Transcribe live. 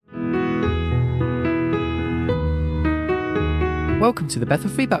Welcome to the Bethel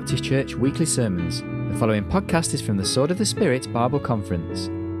Free Baptist Church weekly sermons. The following podcast is from the Sword of the Spirit Bible Conference.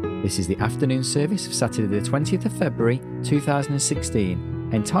 This is the afternoon service of Saturday the 20th of February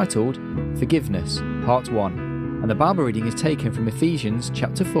 2016, entitled Forgiveness, Part 1, and the Bible reading is taken from Ephesians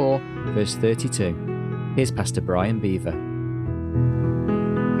chapter 4, verse 32. Here's Pastor Brian Beaver.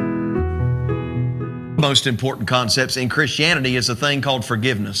 Most important concepts in Christianity is a thing called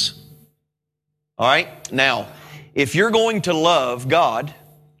forgiveness. All right? Now, if you're going to love God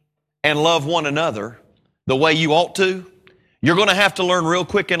and love one another the way you ought to, you're going to have to learn real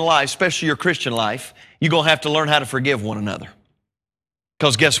quick in life, especially your Christian life, you're going to have to learn how to forgive one another.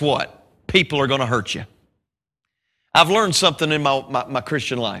 Because guess what? People are going to hurt you. I've learned something in my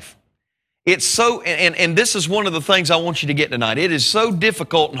Christian life. It's so, and this is one of the things I want you to get tonight. It is so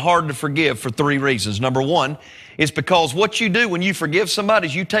difficult and hard to forgive for three reasons. Number one is because what you do when you forgive somebody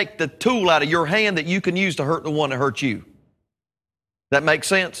is you take the tool out of your hand that you can use to hurt the one that hurt you. That makes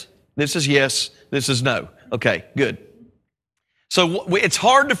sense? This is yes, this is no. Okay, good. So it's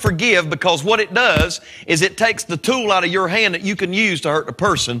hard to forgive because what it does is it takes the tool out of your hand that you can use to hurt the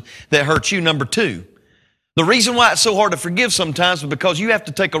person that hurt you. Number two, the reason why it's so hard to forgive sometimes is because you have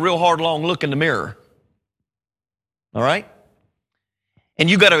to take a real hard, long look in the mirror. All right? And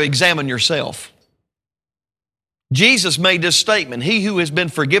you got to examine yourself. Jesus made this statement, he who has been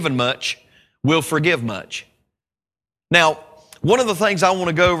forgiven much will forgive much. Now, one of the things I want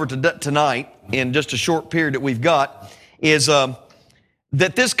to go over tonight in just a short period that we've got is that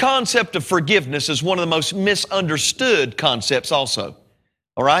this concept of forgiveness is one of the most misunderstood concepts also.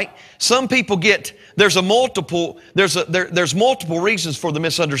 All right? Some people there's multiple reasons for the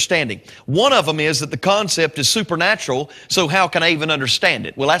misunderstanding. One of them is that the concept is supernatural, so how can I even understand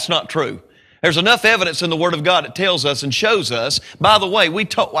it? Well, that's not true. There's enough evidence in the Word of God that tells us and shows us. By the way,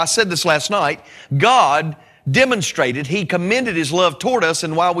 I said this last night, God demonstrated, He commended His love toward us,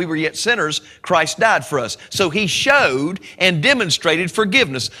 and while we were yet sinners, Christ died for us. So He showed and demonstrated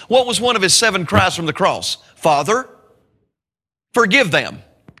forgiveness. What was one of His 7 cries from the cross? Father, forgive them,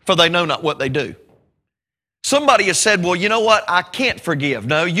 for they know not what they do. Somebody has said, well, you know what? I can't forgive.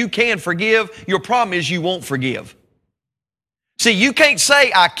 No, you can forgive. Your problem is you won't forgive. See, you can't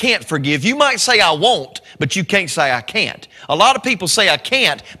say I can't forgive. You might say I won't, but you can't say I can't. A lot of people say I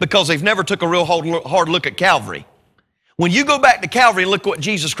can't because they've never took a real hard look at Calvary. When you go back to Calvary and look what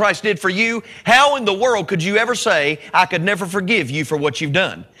Jesus Christ did for you, how in the world could you ever say, I could never forgive you for what you've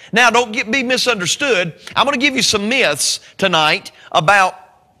done? Now, don't be misunderstood. I'm going to give you some myths tonight about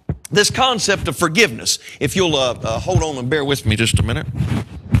this concept of forgiveness. If you'll hold on and bear with me just a minute.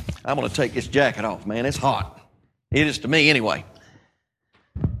 I'm going to take this jacket off, man. It's hot. It is to me anyway.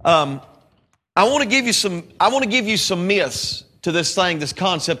 I want to give you some myths to this thing, this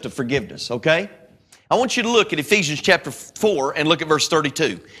concept of forgiveness, okay? I want you to look at Ephesians chapter 4 and look at verse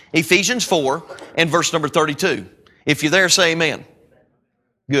 32. Ephesians 4 and verse number 32. If you're there, say amen.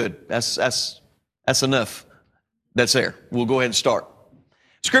 Good. That's enough. That's there. We'll go ahead and start.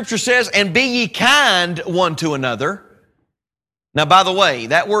 Scripture says, and be ye kind one to another. Now, by the way,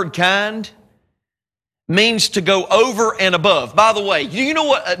 that word kind means to go over and above. By the way, you know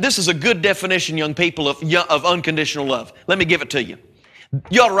what? This is a good definition, young people, of unconditional love. Let me give it to you.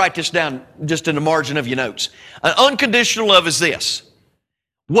 You ought to write this down just in the margin of your notes. An unconditional love is this.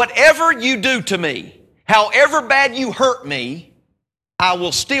 Whatever you do to me, however bad you hurt me, I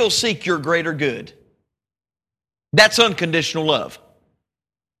will still seek your greater good. That's unconditional love.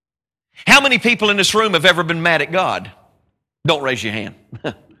 How many people in this room have ever been mad at God? Don't raise your hand.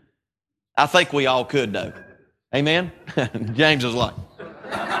 I think we all could, though. Amen? James is like.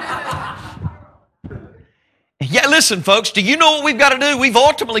 Yeah, listen, folks, do you know what we've got to do? We've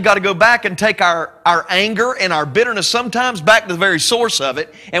ultimately got to go back and take our anger and our bitterness sometimes back to the very source of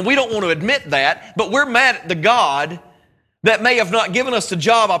it, and we don't want to admit that, but we're mad at the God that may have not given us the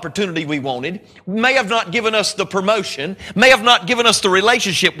job opportunity we wanted, may have not given us the promotion, may have not given us the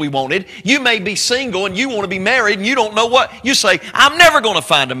relationship we wanted. You may be single and you want to be married and you don't know what. You say, I'm never going to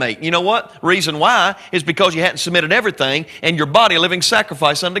find a mate. You know what? Reason why is because you hadn't submitted everything and your body a living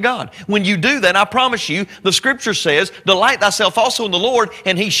sacrifice unto God. When you do that, I promise you, the Scripture says, delight thyself also in the Lord,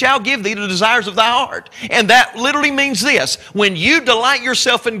 and He shall give thee the desires of thy heart. And that literally means this. When you delight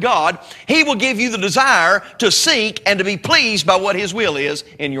yourself in God, He will give you the desire to seek and to be pleased by what His will is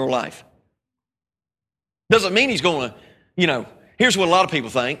in your life. Doesn't mean He's going to, here's what a lot of people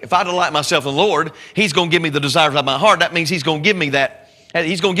think. If I delight myself in the Lord, He's going to give me the desires of my heart. That means He's going to give me that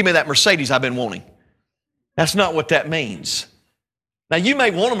Mercedes I've been wanting. That's not what that means. Now, you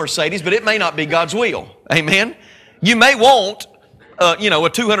may want a Mercedes, but it may not be God's will. Amen? You may want a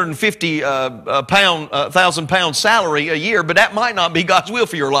 250,000 pound salary a year, but that might not be God's will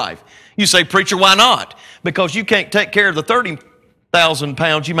for your life. You say, preacher, why not? Because you can't take care of the 30,000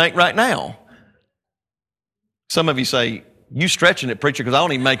 pounds you make right now. Some of you say, you stretching it, preacher, because I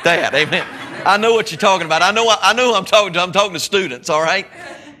don't even make that. Amen. I know what you're talking about. I know who I'm talking to. I'm talking to students, all right?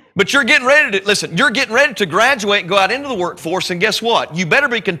 But you're getting ready to graduate and go out into the workforce, and guess what? You better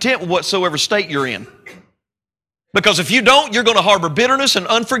be content with whatsoever state you're in. Because if you don't, you're going to harbor bitterness and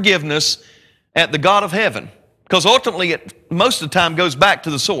unforgiveness at the God of heaven. Because ultimately, it most of the time goes back to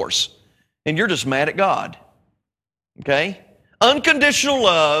the source. And you're just mad at God. Okay? Unconditional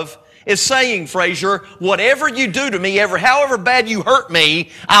love is saying, Frazier, whatever you do to me, however bad you hurt me,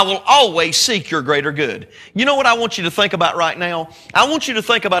 I will always seek your greater good. You know what I want you to think about right now? I want you to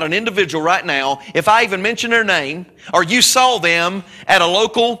think about an individual right now, if I even mention their name, or you saw them at a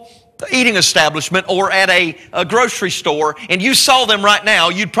local eating establishment or at a grocery store, and you saw them right now,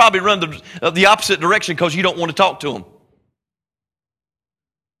 you'd probably run the opposite direction because you don't want to talk to them.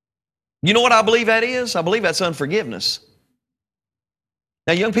 You know what I believe that is? I believe that's unforgiveness.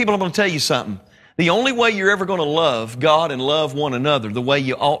 Now, young people, I'm going to tell you something. The only way you're ever going to love God and love one another the way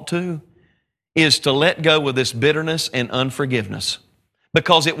you ought to is to let go of this bitterness and unforgiveness,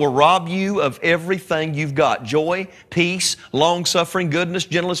 because it will rob you of everything you've got: joy, peace, long-suffering, goodness,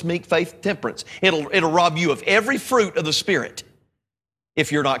 gentleness, meek, faith, temperance. It'll rob you of every fruit of the Spirit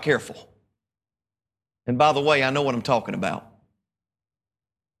if you're not careful. And by the way, I know what I'm talking about.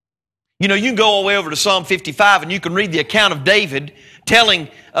 You know, you can go all the way over to Psalm 55 and you can read the account of David telling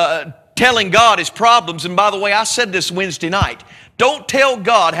God his problems. And by the way, I said this Wednesday night. Don't tell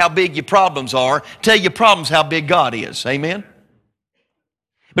God how big your problems are. Tell your problems how big God is. Amen?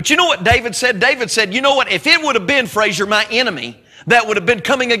 But you know what David said? David said, you know what? If it would have been, Frazier, my enemy that would have been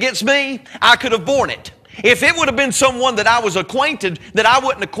coming against me, I could have borne it. If it would have been someone that I wasn't acquainted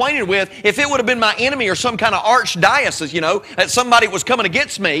with, if it would have been my enemy or some kind of archdiocese, that somebody was coming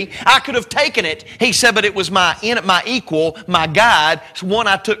against me, I could have taken it. He said, but it was my equal, my guide, one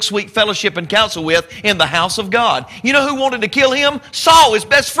I took sweet fellowship and counsel with in the house of God. You know who wanted to kill him? Saul, his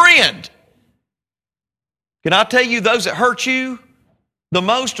best friend. Can I tell you, those that hurt you the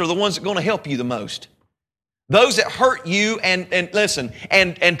most are the ones that are going to help you the most. Those that hurt you and listen,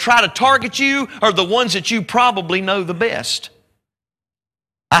 and try to target you are the ones that you probably know the best.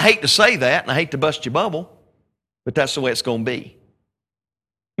 I hate to say that, and I hate to bust your bubble, but that's the way it's going to be.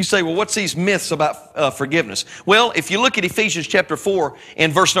 You say, well, what's these myths about forgiveness? Well, if you look at Ephesians chapter 4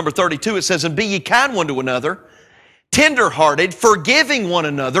 and verse number 32, it says, and be ye kind one to another, tender-hearted, forgiving one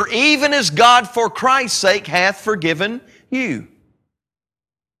another, even as God for Christ's sake hath forgiven you.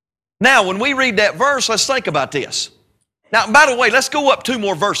 Now, when we read that verse, let's think about this. Now, by the way, let's go up 2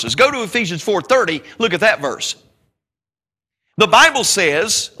 more verses. Go to Ephesians 4:30. Look at that verse. The Bible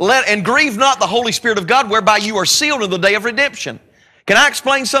says, and grieve not the Holy Spirit of God, whereby you are sealed in the day of redemption. Can I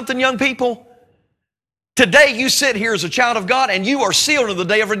explain something, young people? Today, you sit here as a child of God, and you are sealed in the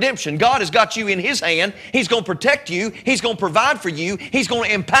day of redemption. God has got you in His hand. He's going to protect you. He's going to provide for you. He's going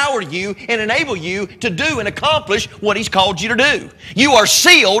to empower you and enable you to do and accomplish what He's called you to do. You are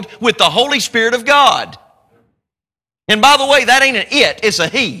sealed with the Holy Spirit of God. And by the way, that ain't an it, it's a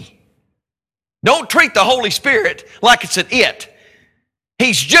He. Don't treat the Holy Spirit like it's an it.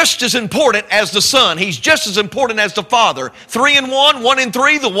 He's just as important as the Son. He's just as important as the Father. 3 in 1, 1 in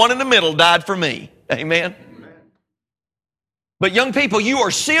 3, the one in the middle died for me. Amen. But young people, you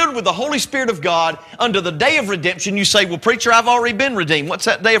are sealed with the Holy Spirit of God under the day of redemption. You say, well, preacher, I've already been redeemed. What's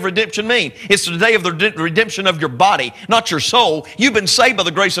that day of redemption mean? It's the day of the redemption of your body, not your soul. You've been saved by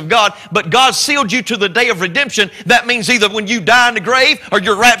the grace of God, but God sealed you to the day of redemption. That means either when you die in the grave or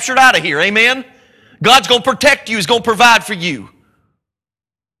you're raptured out of here. Amen. God's going to protect you. He's going to provide for you.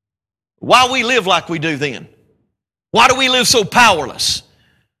 Why we live like we do then? Why do we live so powerless?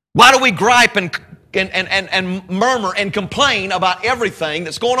 Why do we gripe and murmur and complain about everything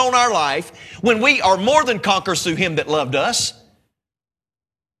that's going on in our life when we are more than conquerors through Him that loved us?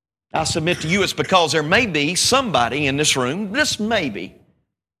 I submit to you it's because there may be somebody in this room, just maybe,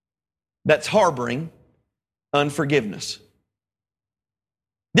 that's harboring unforgiveness.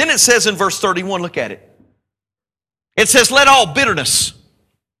 Then it says in verse 31, look at it. It says, let all bitterness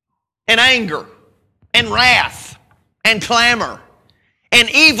and anger and wrath and clamor and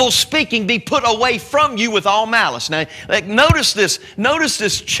evil speaking be put away from you with all malice. Now, notice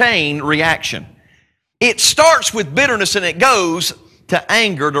this chain reaction. It starts with bitterness and it goes to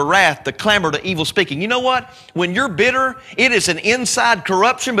anger, to wrath, to clamor, to evil speaking. You know what? When you're bitter, it is an inside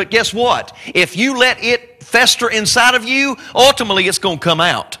corruption, but guess what? If you let it fester inside of you, ultimately it's going to come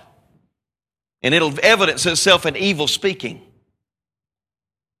out. And it'll evidence itself in evil speaking.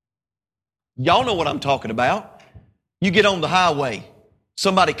 Y'all know what I'm talking about. You get on the highway,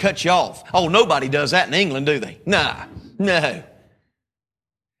 somebody cuts you off. Oh, nobody does that in England, do they? Nah, no.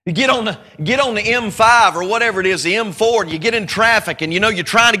 You get on the M5 or whatever it is, the M4, and you get in traffic, and you're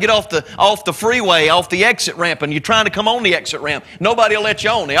trying to get off the freeway, off the exit ramp, and you're trying to come on the exit ramp. Nobody will let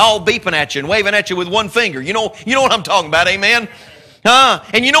you on. They're all beeping at you and waving at you with one finger. You know what I'm talking about, amen?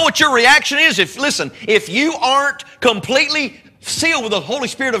 And you know what your reaction is? If you aren't completely sealed with the Holy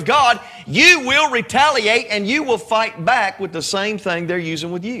Spirit of God, you will retaliate and you will fight back with the same thing they're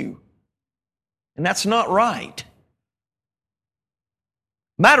using with you. And that's not right.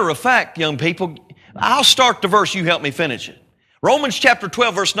 Matter of fact, young people, I'll start the verse, you help me finish it. Romans chapter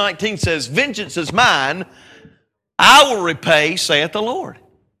 12, verse 19 says, "Vengeance is mine, I will repay, saith the Lord."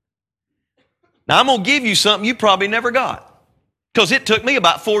 Now, I'm going to give you something you probably never got, because it took me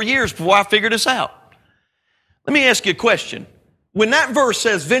about 4 years before I figured this out. Let me ask you a question. When that verse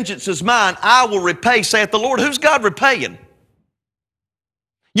says, "Vengeance is mine, I will repay, saith the Lord," who's God repaying?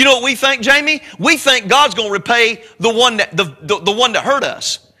 You know what we think, Jamie? We think God's going to repay the one that hurt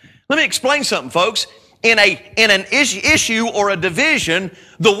us. Let me explain something, folks. In an issue or a division,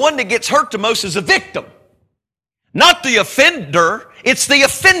 the one that gets hurt the most is the victim. Not the offender, it's the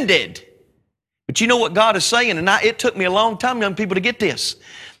offended. But you know what God is saying, and it took me a long time, young people, to get this.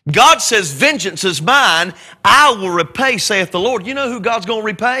 God says, "Vengeance is mine, I will repay, saith the Lord." You know who God's going to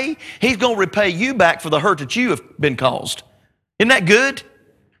repay? He's going to repay you back for the hurt that you have been caused. Isn't that good?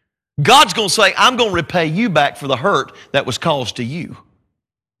 God's going to say, "I'm going to repay you back for the hurt that was caused to you."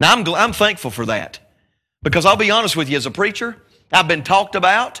 Now, I'm thankful for that, because I'll be honest with you, as a preacher, I've been talked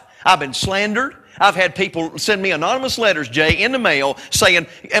about, I've been slandered. I've had people send me anonymous letters, Jay, in the mail saying,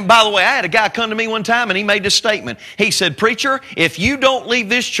 and by the way, I had a guy come to me one time and he made this statement. He said, "Preacher, if you don't leave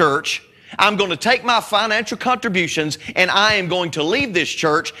this church, I'm going to take my financial contributions and I am going to leave this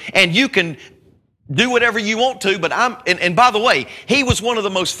church, and you can do whatever you want to, but and by the way, he was one of the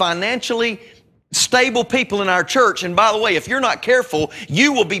most financially stable people in our church. And by the way, if you're not careful,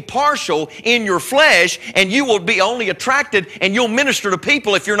 you will be partial in your flesh, and you will be only attracted, and you'll minister to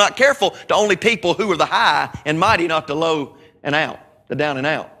people, if you're not careful, to only people who are the high and mighty, not the low and out, the down and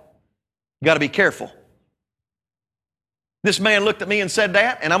out. You got to be careful." This man looked at me and said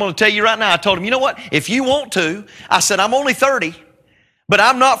that, and I'm going to tell you right now, I told him, "You know what? If you want to," I said, "I'm only 30. But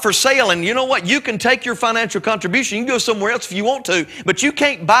I'm not for sale, and you know what? You can take your financial contribution. You can go somewhere else if you want to, but you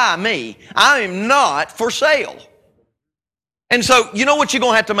can't buy me. I am not for sale." And so, you know what? You're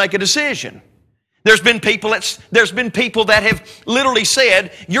going to have to make a decision. There's been people that have literally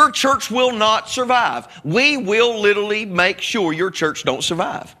said, "Your church will not survive. We will literally make sure your church don't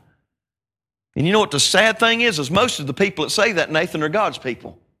survive." And you know what the sad thing is most of the people that say that, Nathan, are God's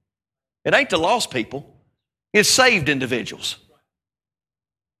people. It ain't the lost people. It's saved individuals.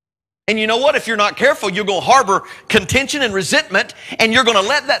 And you know what? If you're not careful, you're going to harbor contention and resentment, and you're going to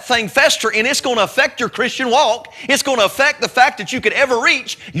let that thing fester, and it's going to affect your Christian walk. It's going to affect the fact that you could ever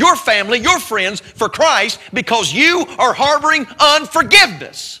reach your family, your friends for Christ, because you are harboring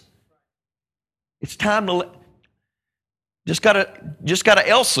unforgiveness. It's time to just gotta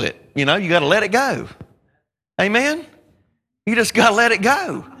else it. You got to let it go. Amen? You just got to let it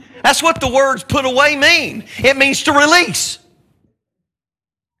go. That's what the words "put away" mean. It means to release.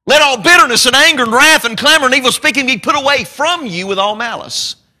 "Let all bitterness and anger and wrath and clamor and evil speaking be put away from you with all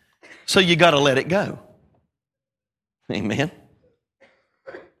malice." So you got to let it go. Amen.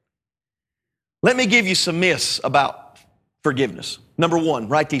 Let me give you some myths about forgiveness. Number one,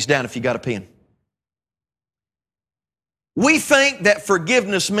 write these down if you got a pen. We think that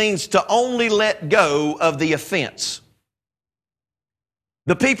forgiveness means to only let go of the offense.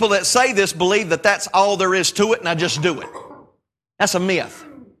 The people that say this believe that that's all there is to it, and I just do it. That's a myth.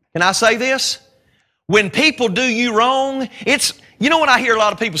 Can I say this? When people do you wrong, you know what I hear a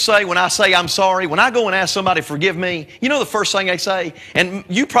lot of people say when I say I'm sorry? When I go and ask somebody to forgive me, you know the first thing they say? And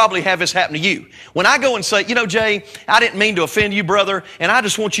you probably have this happen to you. When I go and say, "You know, Jay, I didn't mean to offend you, brother, and I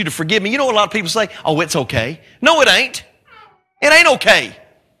just want you to forgive me." You know what a lot of people say? "Oh, it's okay." No, it ain't. It ain't okay.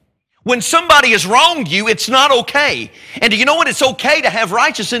 When somebody has wronged you, it's not okay. And do you know what? It's okay to have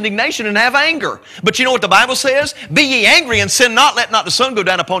righteous indignation and have anger. But you know what the Bible says? "Be ye angry and sin not, let not the sun go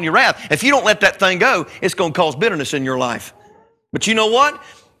down upon your wrath." If you don't let that thing go, it's going to cause bitterness in your life. But you know what?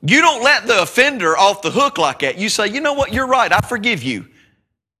 You don't let the offender off the hook like that. You say, "You know what? You're right. I forgive you."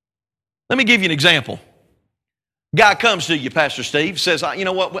 Let me give you an example. Guy comes to you, Pastor Steve, says, "You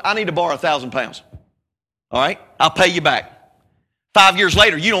know what? I need to borrow £1,000. All right? I'll pay you back." 5 years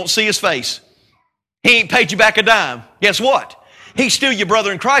later, you don't see his face. He ain't paid you back a dime. Guess what? He's still your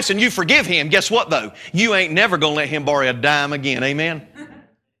brother in Christ, and you forgive him. Guess what, though? You ain't never going to let him borrow a dime again. Amen?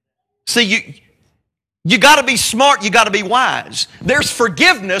 See, you got to be smart, you got to be wise. There's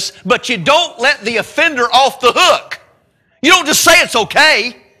forgiveness, but you don't let the offender off the hook. You don't just say it's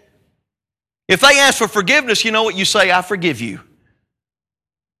okay. If they ask for forgiveness, you know what you say? I forgive you.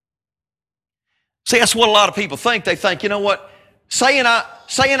 See, that's what a lot of people think. They think, you know what? Saying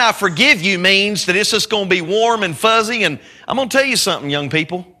I forgive you means that it's just going to be warm and fuzzy. And I'm going to tell you something, young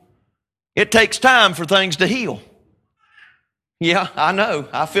people. It takes time for things to heal. Yeah, I know.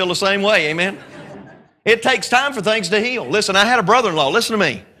 I feel the same way. Amen. It takes time for things to heal. Listen, I had a brother-in-law. Listen to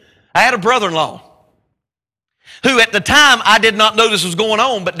me. I had a brother-in-law who at the time I did not know this was going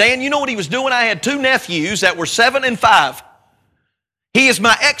on. But Dan, you know what he was doing? I had 2 nephews that were 7 and 5. He is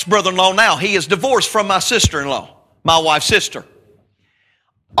my ex-brother-in-law now. He is divorced from my sister-in-law, my wife's sister.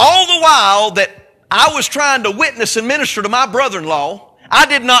 All the while that I was trying to witness and minister to my brother-in-law, I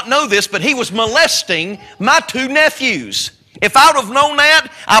did not know this, but he was molesting my 2 nephews. If I would have known that,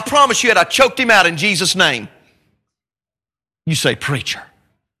 I promise you I'd have choked him out in Jesus' name. You say, preacher,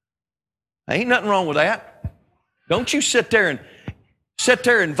 ain't nothing wrong with that. Don't you sit there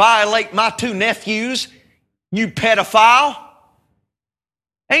and violate my 2 nephews, you pedophile.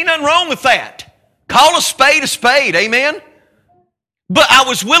 Ain't nothing wrong with that. Call a spade, amen? But I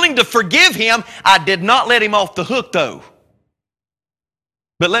was willing to forgive him. I did not let him off the hook, though.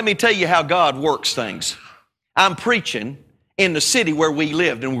 But let me tell you how God works things. I'm preaching in the city where we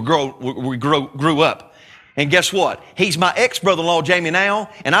lived and we grew up. And guess what? He's my ex-brother-in-law, Jamie, now,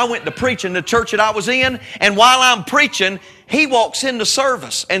 and I went to preach in the church that I was in, and while I'm preaching, he walks into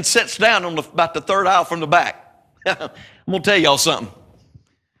service and sits down on about the 3rd aisle from the back. I'm going to tell y'all something.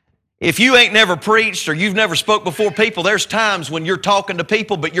 If you ain't never preached or you've never spoke before people, there's times when you're talking to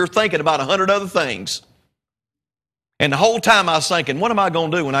people, but you're thinking about 100 other things. And the whole time I was thinking, what am I going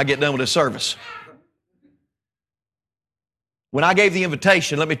to do when I get done with this service? When I gave the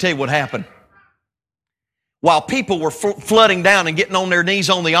invitation, let me tell you what happened. While people were flooding down and getting on their knees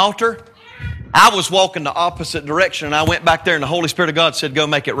on the altar, I was walking the opposite direction, and I went back there, and the Holy Spirit of God said, go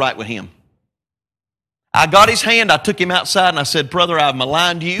make it right with him. I got his hand, I took him outside, and I said, brother, I've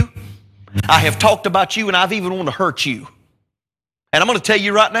maligned you. I have talked about you, and I've even wanted to hurt you. And I'm going to tell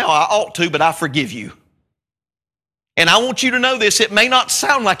you right now, I ought to, but I forgive you. And I want you to know this. It may not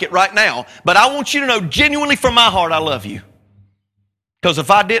sound like it right now, but I want you to know genuinely from my heart I love you. Because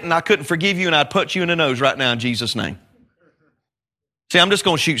if I didn't, I couldn't forgive you, and I'd punch you in the nose right now in Jesus' name. See, I'm just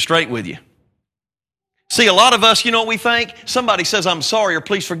going to shoot straight with you. See, a lot of us, you know what we think? Somebody says, I'm sorry or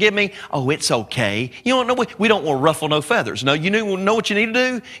please forgive me. Oh, it's okay. You don't know, we don't want to ruffle no feathers. No, you know what you need to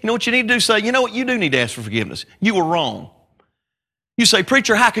do? You know what you need to do? Say, you know what? You do need to ask for forgiveness. You were wrong. You say,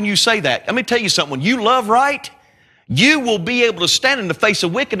 preacher, how can you say that? Let me tell you something. When you love right, you will be able to stand in the face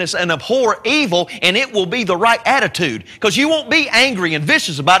of wickedness and abhor evil, and it will be the right attitude. Because you won't be angry and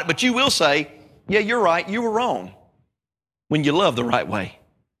vicious about it, but you will say, yeah, you're right, you were wrong. When you love the right way.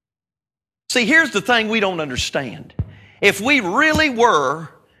 See, here's the thing we don't understand. If we really were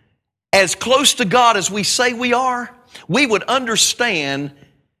as close to God as we say we are, we would understand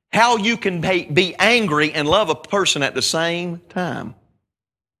how you can be angry and love a person at the same time.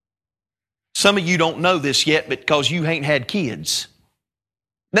 Some of you don't know this yet because you ain't had kids.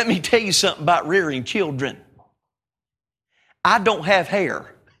 Let me tell you something about rearing children. I don't have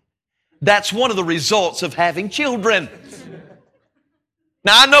hair. That's one of the results of having children.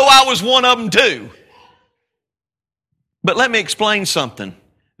 Now, I know I was one of them too. But let me explain something.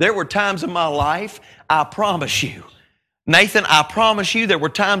 There were times in my life, I promise you, Nathan, I promise you, there were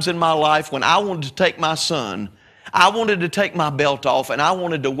times in my life when I wanted to take my son, I wanted to take my belt off, and I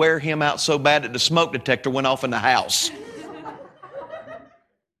wanted to wear him out so bad that the smoke detector went off in the house.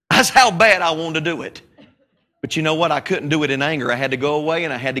 That's how bad I wanted to do it. But you know what? I couldn't do it in anger. I had to go away,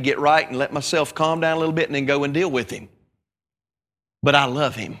 and I had to get right and let myself calm down a little bit and then go and deal with him. But I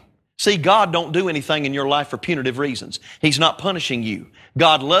love him. See, God don't do anything in your life for punitive reasons. He's not punishing you.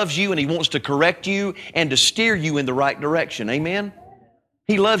 God loves you, and He wants to correct you and to steer you in the right direction. Amen?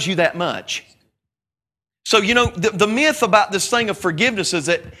 He loves you that much. So, you know, the myth about this thing of forgiveness is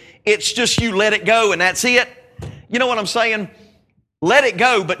that it's just you let it go and that's it. You know what I'm saying? Let it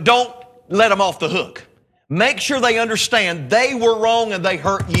go, but don't let them off the hook. Make sure they understand they were wrong and they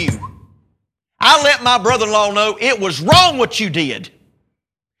hurt you. I let my brother-in-law know it was wrong what you did.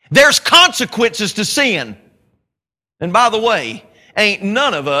 There's consequences to sin. And by the way, ain't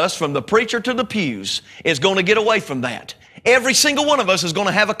none of us, from the preacher to the pews, is going to get away from that. Every single one of us is going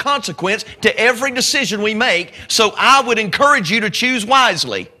to have a consequence to every decision we make, so I would encourage you to choose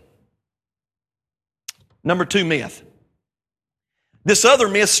wisely. Number 2 myth. This other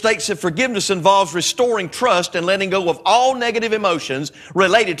myth states that forgiveness involves restoring trust and letting go of all negative emotions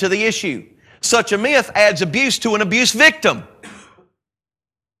related to the issue. Such a myth adds abuse to an abuse victim.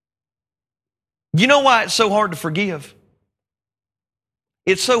 You know why it's so hard to forgive?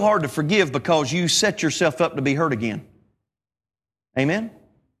 It's so hard to forgive because you set yourself up to be hurt again. Amen?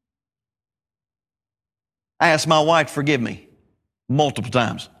 I asked my wife to forgive me multiple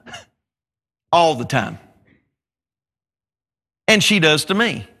times. All the time. And she does to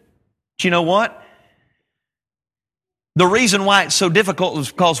me. But you know what? The reason why it's so difficult is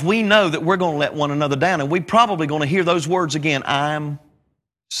because we know that we're going to let one another down, and we're probably going to hear those words again, I'm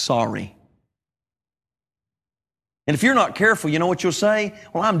sorry. And if you're not careful, you know what you'll say?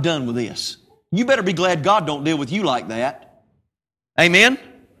 Well, I'm done with this. You better be glad God don't deal with you like that. Amen?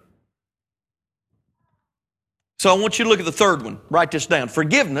 So I want you to look at the third one. Write this down.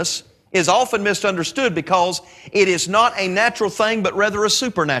 Forgiveness is often misunderstood because it is not a natural thing, but rather a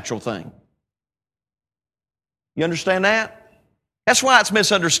supernatural thing. You understand that? That's why it's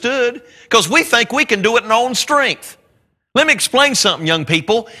misunderstood, because we think we can do it in our own strength. Let me explain something, young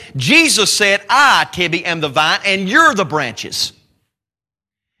people. Jesus said, I, Tibby, am the vine, and you're the branches.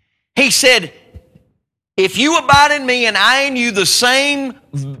 He said, if you abide in me and I in you, the same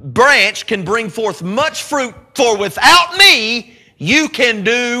branch can bring forth much fruit, for without me, you can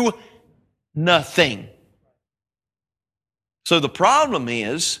do nothing. So the problem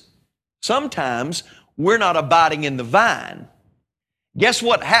is, sometimes we're not abiding in the vine. Guess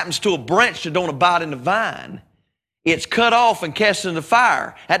what happens to a branch that don't abide in the vine? It's cut off and cast into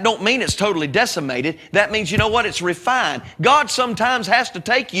fire. That don't mean it's totally decimated. That means, you know what? It's refined. God sometimes has to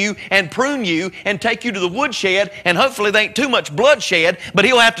take you and prune you and take you to the woodshed, and hopefully there ain't too much bloodshed, but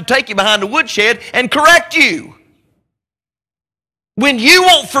He'll have to take you behind the woodshed and correct you. When you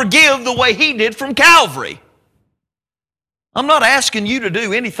won't forgive the way He did from Calvary. I'm not asking you to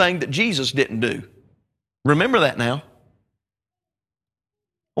do anything that Jesus didn't do. Remember that now.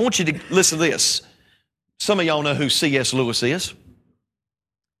 I want you to listen to this. Some of y'all know who C.S. Lewis is.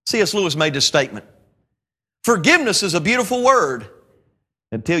 C.S. Lewis made this statement. Forgiveness is a beautiful word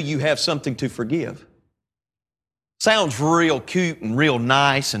until you have something to forgive. Sounds real cute and real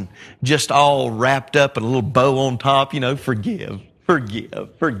nice and just all wrapped up in a little bow on top. You know, forgive,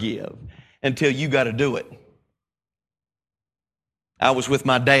 forgive, forgive, until you got to do it. I was with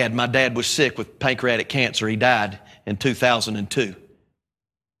my dad. My dad was sick with pancreatic cancer. He died in 2002.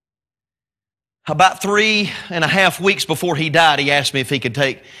 About 3.5 weeks before he died, he asked me if we could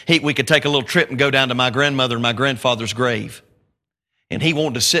take a little trip and go down to my grandmother and my grandfather's grave. And he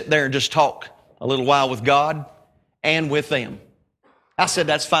wanted to sit there and just talk a little while with God and with them. I said,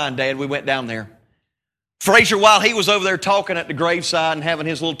 that's fine, Dad. We went down there. Frazier, while he was over there talking at the graveside and having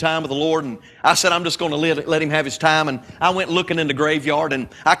his little time with the Lord, and I said, I'm just going to let him have his time. And I went looking in the graveyard, and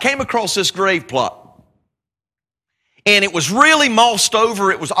I came across this grave plot. And it was really mossed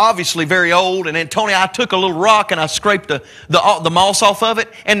over. It was obviously very old. And then, Tony, I took a little rock and I scraped the moss off of it.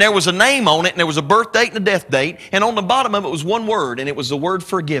 And there was a name on it, and there was a birth date and a death date. And on the bottom of it was one word, and it was the word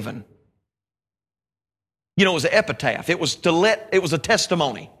forgiven. You know, it was an epitaph. It was a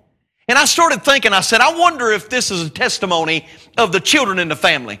testimony. And I started thinking, I said, I wonder if this is a testimony of the children in the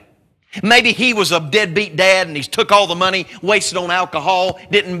family. Maybe he was a deadbeat dad and he's took all the money, wasted on alcohol,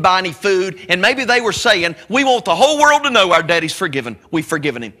 didn't buy any food, and maybe they were saying, we want the whole world to know our daddy's forgiven. We've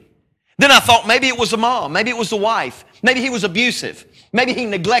forgiven him. Then I thought maybe it was the mom, maybe it was the wife, maybe he was abusive, maybe he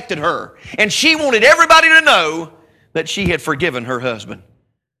neglected her, and she wanted everybody to know that she had forgiven her husband.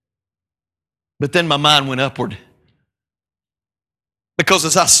 But then my mind went upward. Because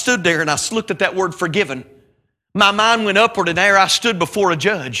as I stood there and I looked at that word forgiven, my mind went upward, and there I stood before a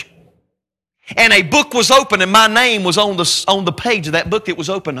judge. And a book was open, and my name was on the page of that book it was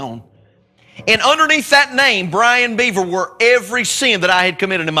open on. And underneath that name, Brian Beaver, were every sin that I had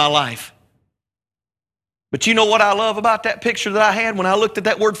committed in my life. But you know what I love about that picture that I had when I looked at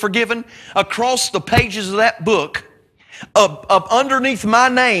that word forgiven? Across the pages of that book, underneath my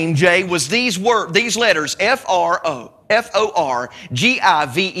name, Jay, was these letters, F-O-R-G-I-V-E-N,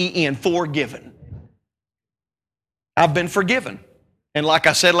 forgiven. I've been forgiven. And like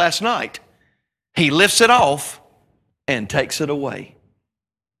I said last night, He lifts it off and takes it away.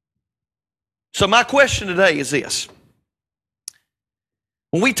 So my question today is this.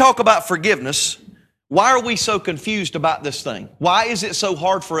 When we talk about forgiveness, why are we so confused about this thing? Why is it so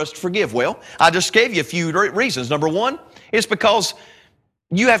hard for us to forgive? Well, I just gave you a few reasons. Number one, it's because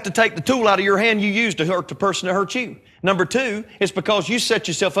you have to take the tool out of your hand you used to hurt the person that hurt you. Number two, it's because you set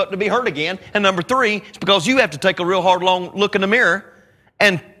yourself up to be hurt again. And number three, it's because you have to take a real hard, long look in the mirror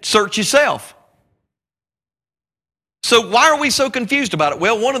and search yourself. So why are we so confused about it?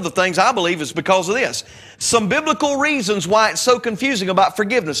 Well, one of the things I believe is because of this. Some biblical reasons why it's so confusing about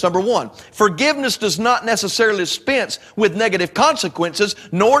forgiveness. Number one, forgiveness does not necessarily dispense with negative consequences,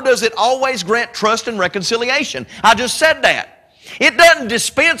 nor does it always grant trust and reconciliation. I just said that. It doesn't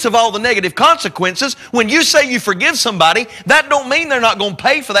dispense of all the negative consequences. When you say you forgive somebody, that don't mean they're not going to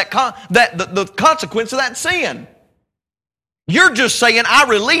pay for the consequence of that sin. You're just saying, I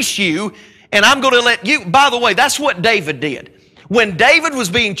release you, and I'm going to let you. By the way, that's what David did. When David was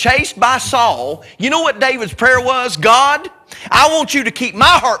being chased by Saul, you know what David's prayer was? God, I want you to keep my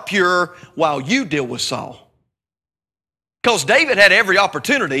heart pure while you deal with Saul. Because David had every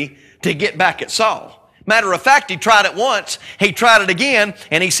opportunity to get back at Saul. Matter of fact, he tried it once, he tried it again,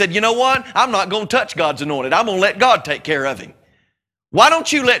 and he said, you know what? I'm not going to touch God's anointed. I'm going to let God take care of him. Why don't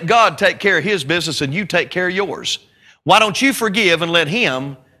you let God take care of his business and you take care of yours? Why don't you forgive and let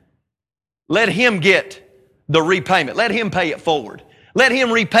him get the repayment. Let him pay it forward. Let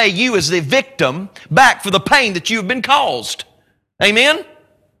him repay you as the victim back for the pain that you've been caused. Amen?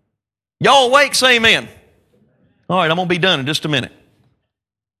 Y'all awake? Say amen. All right, I'm going to be done in just a minute.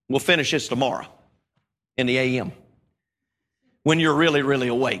 We'll finish this tomorrow in the a.m. when you're really, really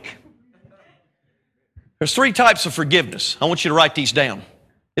awake. There's 3 types of forgiveness. I want you to write these down.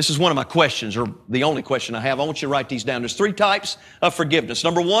 This is one of my questions, or the only question I have. I want you to write these down. There's 3 types of forgiveness.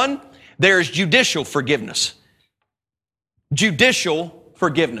 Number 1, there's judicial forgiveness. Judicial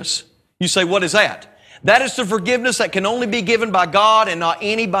forgiveness. You say, what is that? That is the forgiveness that can only be given by God and not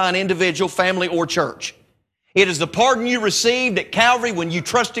any by an individual, family, or church. It is the pardon you received at Calvary when you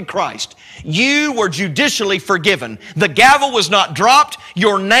trusted Christ. You were judicially forgiven. The gavel was not dropped.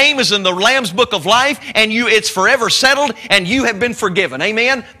 Your name is in the Lamb's Book of Life, and it's forever settled, and you have been forgiven.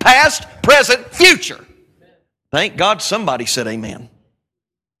 Amen? Past, present, future. Thank God somebody said amen.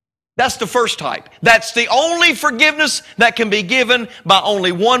 That's the first type. That's the only forgiveness that can be given by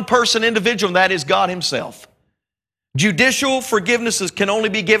only one person, individual, and that is God Himself. Judicial forgivenesses can only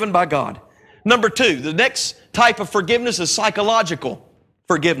be given by God. Number 2, the next type of forgiveness is psychological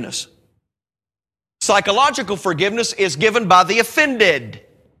forgiveness. Psychological forgiveness is given by the offended.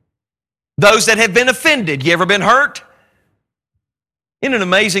 Those that have been offended. You ever been hurt? Isn't it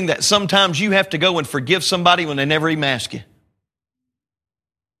amazing that sometimes you have to go and forgive somebody when they never even ask you?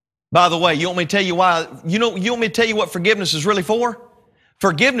 By the way, you want me to tell you why? You want me to tell you what forgiveness is really for?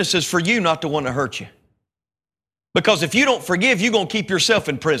 Forgiveness is for you, not the one that hurt you. Because if you don't forgive, you're going to keep yourself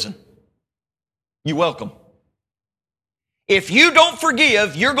in prison. You're welcome. If you don't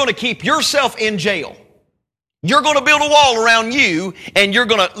forgive, you're going to keep yourself in jail. You're going to build a wall around you, and you're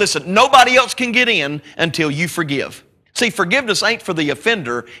going to, listen, nobody else can get in until you forgive. See, forgiveness ain't for the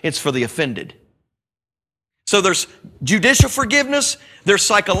offender, it's for the offended. So there's judicial forgiveness, there's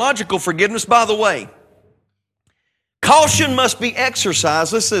psychological forgiveness. By the way, caution must be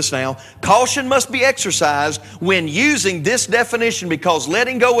exercised. Listen to this now. Caution must be exercised when using this definition, because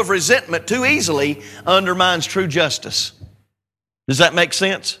letting go of resentment too easily undermines true justice. Does that make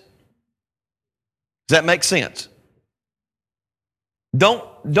sense? Does that make sense? Don't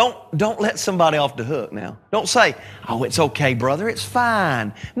let somebody off the hook now. Don't say, oh, it's okay, brother, it's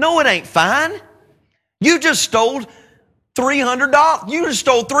fine. No, it ain't fine. You just stole $300. You just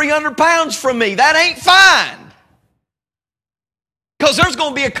stole 300 pounds from me. That ain't fine. Because there's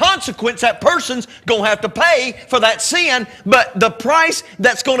going to be a consequence. That person's going to have to pay for that sin. But the price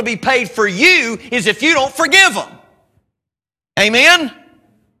that's going to be paid for you is if you don't forgive them. Amen?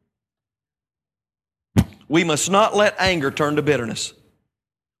 We must not let anger turn to bitterness,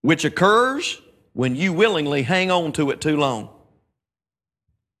 which occurs when you willingly hang on to it too long.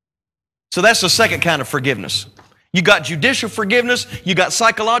 So that's the second kind of forgiveness. You got judicial forgiveness, you got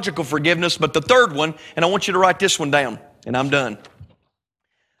psychological forgiveness, but the third one, and I want you to write this one down, and I'm done.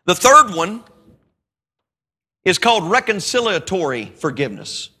 The third one is called reconciliatory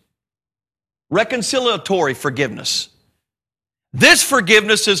forgiveness. Reconciliatory forgiveness. This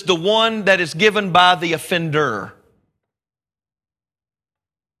forgiveness is the one that is given by the offender.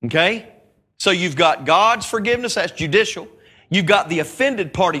 Okay? So you've got God's forgiveness, that's judicial. You've got the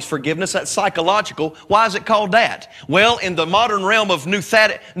offended party's forgiveness, that's psychological. Why is it called that? Well, in the modern realm of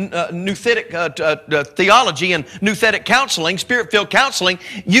nouthetic theology and nouthetic counseling, spirit-filled counseling,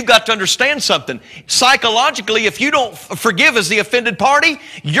 you've got to understand something. Psychologically, if you don't forgive as the offended party,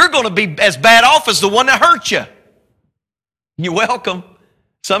 you're going to be as bad off as the one that hurt you. You're welcome.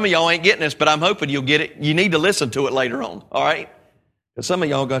 Some of y'all ain't getting this, but I'm hoping you'll get it. You need to listen to it later on, all right? Because some of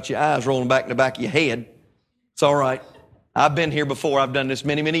y'all got your eyes rolling back in the back of your head. It's all right. I've been here before. I've done this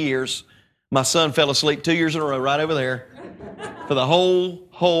many, many years. My son fell asleep 2 years in a row right over there for the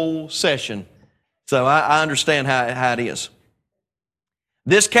whole session. So I understand how it is.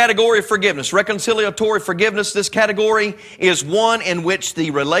 This category of forgiveness, reconciliatory forgiveness, this category is one in which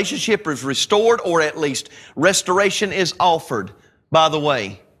the relationship is restored, or at least restoration is offered. By the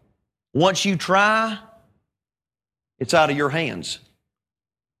way, once you try, it's out of your hands.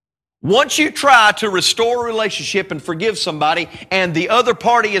 Once you try to restore a relationship and forgive somebody, and the other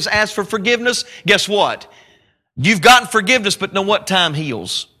party has asked for forgiveness, guess what? You've gotten forgiveness, but know what? Time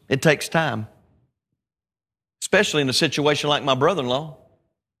heals. It takes time. Especially in a situation like my brother-in-law.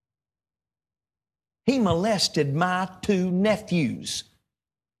 He molested my 2 nephews.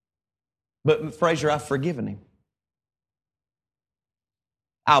 But Fraser, I've forgiven him.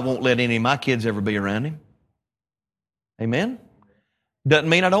 I won't let any of my kids ever be around him. Amen? Doesn't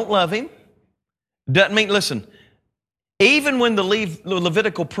mean I don't love him. Doesn't mean, listen, even when the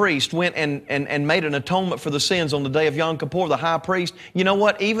Levitical priest went and made an atonement for the sins on the day of Yom Kippur, the high priest, you know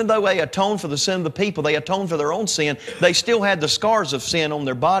what? Even though they atoned for the sin of the people, they atoned for their own sin, they still had the scars of sin on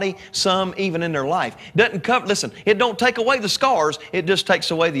their body, some even in their life. Doesn't cover, listen, it don't take away the scars, it just takes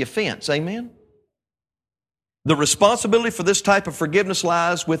away the offense. Amen? The responsibility for this type of forgiveness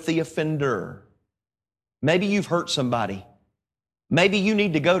lies with the offender. Maybe you've hurt somebody. Maybe you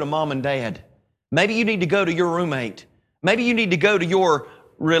need to go to mom and dad. Maybe you need to go to your roommate. Maybe you need to go to your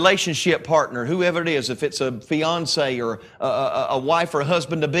relationship partner, whoever it is, if it's a fiance or a wife or a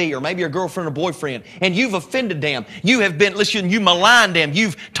husband-to-be, or maybe a girlfriend or boyfriend, and you've offended them. You have been, listen, you maligned them.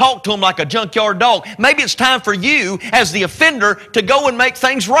 You've talked to them like a junkyard dog. Maybe it's time for you, as the offender, to go and make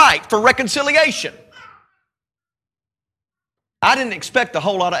things right for reconciliation. I didn't expect a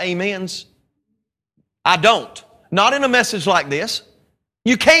whole lot of amens. I don't. Not in a message like this.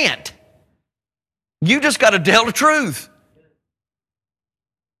 You can't. You just got to tell the truth.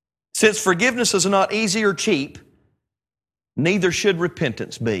 Since forgiveness is not easy or cheap, neither should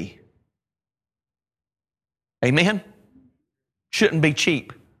repentance be. Amen? Shouldn't be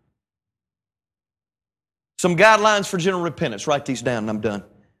cheap. Some guidelines for general repentance. Write these down and I'm done.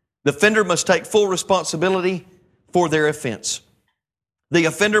 The offender must take full responsibility for their offense. The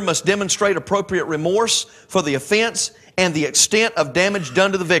offender must demonstrate appropriate remorse for the offense and the extent of damage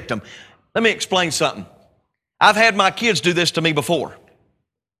done to the victim. Let me explain something. I've had my kids do this to me before.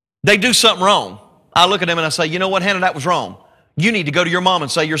 They do something wrong. I look at them and I say, you know what, Hannah, that was wrong. You need to go to your mom and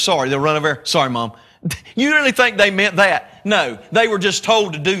say you're sorry. They'll run over there, sorry, Mom. You really think they meant that? No, they were just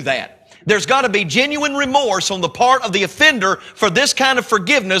told to do that. There's got to be genuine remorse on the part of the offender for this kind of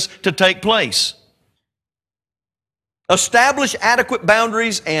forgiveness to take place. Establish adequate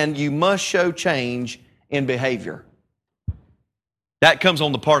boundaries, and you must show change in behavior. That comes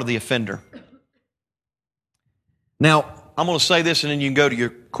on the part of the offender. Now, I'm going to say this and then you can go to your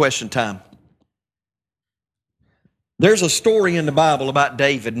question time. There's a story in the Bible about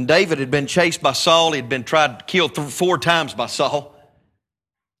David, and David had been chased by Saul. He had been tried to kill 4 times by Saul.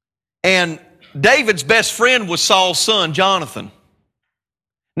 And David's best friend was Saul's son, Jonathan.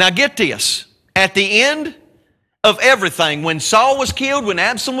 Now get this. At the end of everything, when Saul was killed, when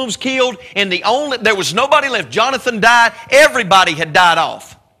Absalom was killed, and there was nobody left. Jonathan died. Everybody had died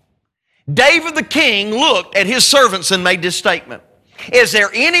off. David the king looked at his servants and made this statement. Is there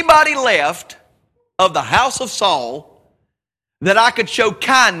anybody left of the house of Saul that I could show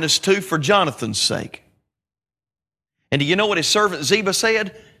kindness to for Jonathan's sake? And do you know what his servant Ziba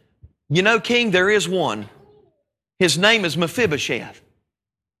said? You know, king, there is one. His name is Mephibosheth.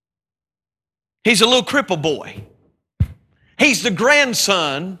 He's a little cripple boy. He's the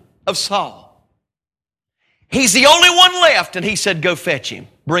grandson of Saul. He's the only one left, and he said, go fetch him.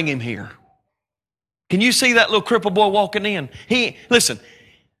 Bring him here. Can you see that little cripple boy walking in? Listen,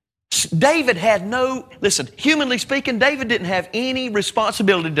 David had humanly speaking, David didn't have any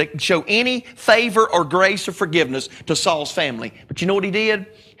responsibility to show any favor or grace or forgiveness to Saul's family. But you know what he did?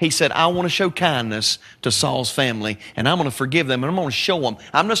 He said, I want to show kindness to Saul's family, and I'm going to forgive them, and I'm going to show them.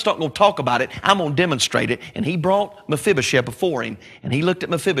 I'm just not going to talk about it. I'm going to demonstrate it. And he brought Mephibosheth before him, and he looked at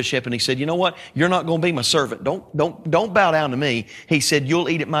Mephibosheth, and he said, you know what? You're not going to be my servant. Don't bow down to me. He said, you'll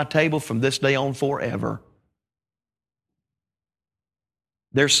eat at my table from this day on forever.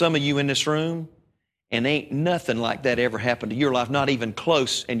 There's some of you in this room, and ain't nothing like that ever happened to your life, not even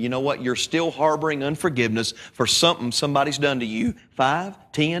close. And you know what? You're still harboring unforgiveness for something somebody's done to you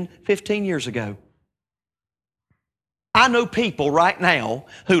 5, 10, 15 years ago. I know people right now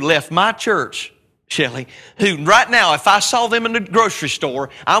who left my church, Shelley, who right now, if I saw them in the grocery store,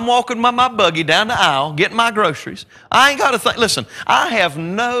 I'm walking my buggy down the aisle, getting my groceries. I ain't got to think. Listen,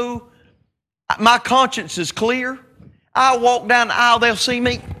 my conscience is clear. I walk down the aisle, they'll see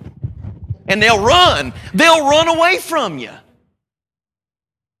me, and they'll run. They'll run away from you.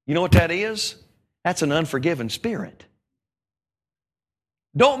 You know what that is? That's an unforgiven spirit.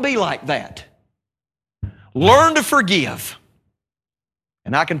 Don't be like that. Learn to forgive.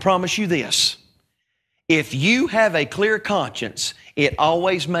 And I can promise you this. If you have a clear conscience, it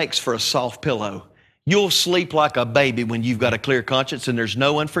always makes for a soft pillow. You'll sleep like a baby when you've got a clear conscience and there's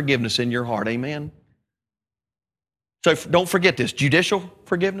no unforgiveness in your heart. Amen? So don't forget this. Judicial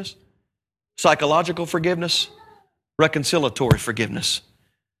forgiveness, psychological forgiveness, reconciliatory forgiveness.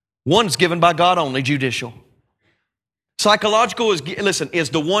 One's given by God only, judicial. Psychological is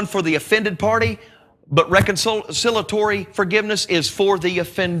the one for the offended party, but reconciliatory forgiveness is for the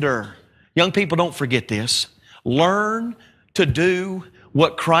offender. Young people, don't forget this. Learn to do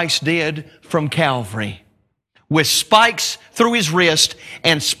what Christ did from Calvary. With spikes through His wrist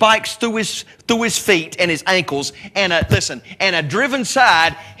and spikes through His feet and His ankles and a driven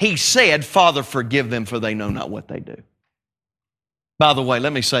side, He said, Father, forgive them for they know not what they do. By the way,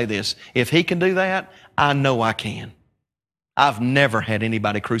 let me say this. If He can do that, I know I can. I've never had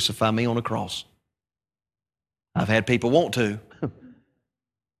anybody crucify me on a cross. I've had people want to,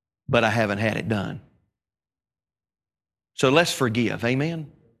 but I haven't had it done. So let's forgive.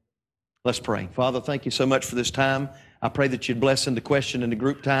 Amen? Let's pray. Father, thank you so much for this time. I pray that you'd bless in the question and the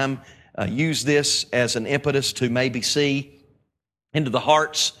group time. Use this as an impetus to maybe see into the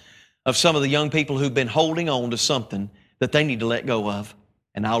hearts of some of the young people who've been holding on to something that they need to let go of.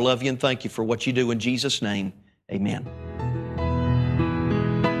 And I'll love you and thank you for what you do in Jesus' name. Amen.